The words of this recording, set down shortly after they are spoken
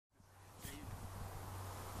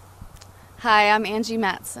Hi, I'm Angie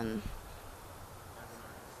Mattson.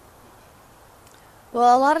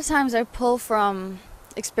 Well, a lot of times I pull from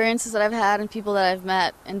experiences that I've had and people that I've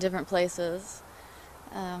met in different places.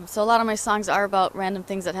 So a lot of my songs are about random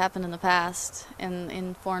things that happened in the past,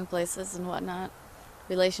 in foreign places and whatnot,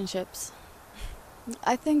 relationships.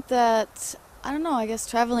 I think that, I don't know, I guess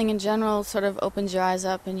traveling in general sort of opens your eyes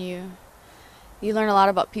up and you learn a lot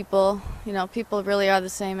about people. You know, people really are the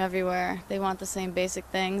same everywhere. They want the same basic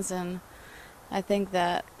things, and I think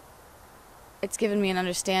that it's given me an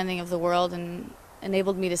understanding of the world and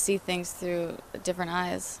enabled me to see things through different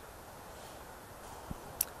eyes.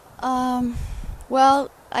 Well,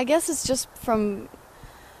 I guess it's just from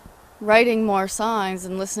writing more songs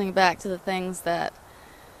and listening back to the things that,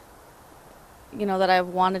 you know, that I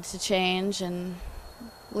wanted to change, and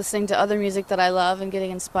listening to other music that I love and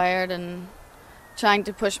getting inspired and trying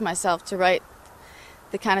to push myself to write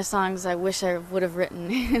the kind of songs I wish I would have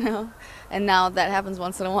written, you know, and now that happens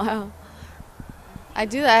once in a while. I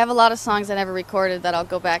do. I have a lot of songs I never recorded that I'll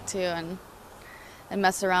go back to and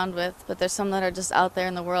mess around with, but there's some that are just out there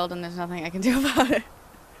in the world and there's nothing I can do about it.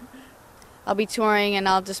 I'll be touring and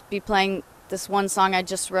I'll just be playing this one song I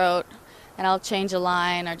just wrote, and I'll change a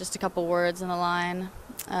line or just a couple words in the line.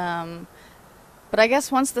 But I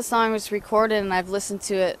guess once the song was recorded and I've listened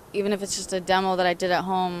to it, even if it's just a demo that I did at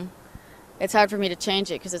home, it's hard for me to change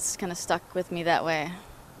it because it's kind of stuck with me that way.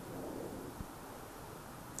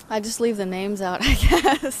 I just leave the names out, I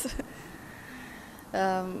guess.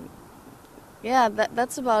 Yeah,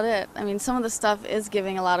 that's about it. I mean, some of the stuff is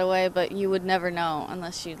giving a lot away, but you would never know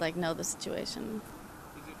unless you know the situation.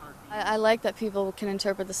 I like that people can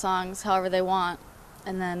interpret the songs however they want,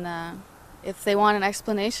 and then if they want an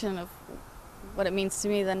explanation of what it means to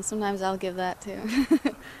me, then sometimes I'll give that too.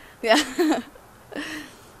 Yeah.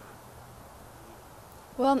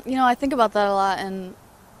 Well, you know, I think about that a lot, and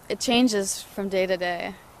it changes from day to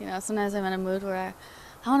day. You know, sometimes I'm in a mood where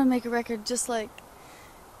I want to make a record just like,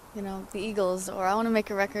 you know, the Eagles, or I want to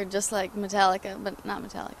make a record just like Metallica, but not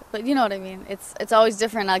Metallica. But you know what I mean. It's always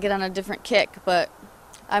different. I'll get on a different kick, but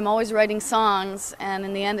I'm always writing songs, and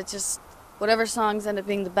in the end, it's just whatever songs end up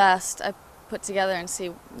being the best, I put together and see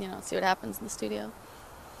what happens in the studio.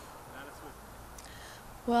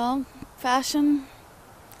 Well, fashion.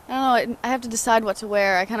 I don't know. I have to decide what to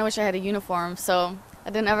wear. I kind of wish I had a uniform, so I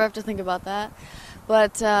didn't ever have to think about that.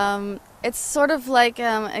 But it's sort of like,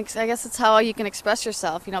 I guess it's how you can express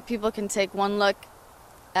yourself. You know, people can take one look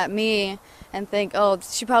at me and think, oh,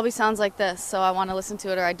 she probably sounds like this, so I want to listen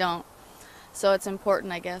to it, or I don't. So it's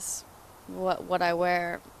important, I guess, what I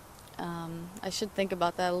wear. I should think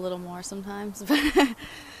about that a little more sometimes.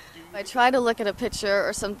 I try to look at a picture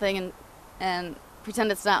or something and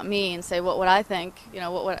pretend it's not me and say, what would I think? You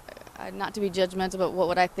know, not to be judgmental, but what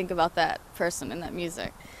would I think about that person and that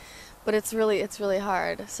music? But it's really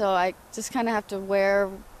hard. So I just kind of have to wear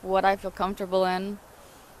what I feel comfortable in,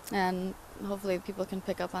 and hopefully people can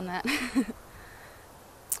pick up on that.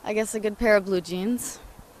 I guess a good pair of blue jeans,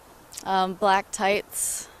 black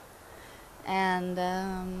tights, and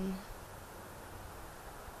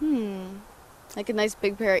like a nice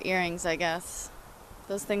big pair of earrings, I guess.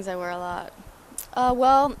 Those things I wear a lot.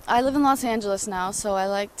 Well, I live in Los Angeles now, so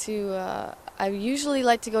I usually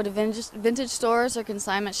like to go to vintage stores or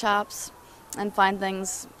consignment shops and find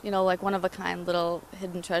things, you know, like one-of-a-kind little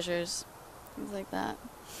hidden treasures, things like that.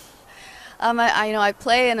 I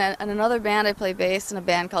play in another band. I play bass in a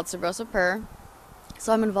band called Sabrosa Purr,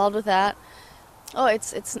 so I'm involved with that. Oh,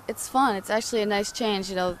 it's fun. It's actually a nice change.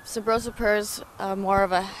 You know, Sabrosa Purr's more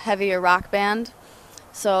of a heavier rock band,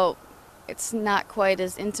 so it's not quite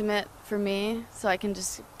as intimate for me. So I can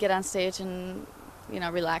just get on stage and, you know,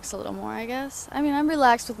 relax a little more, I guess. I mean, I'm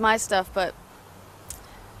relaxed with my stuff, but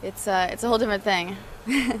it's a whole different thing.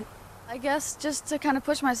 I guess just to kind of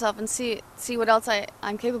push myself and see what else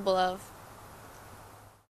I'm capable of.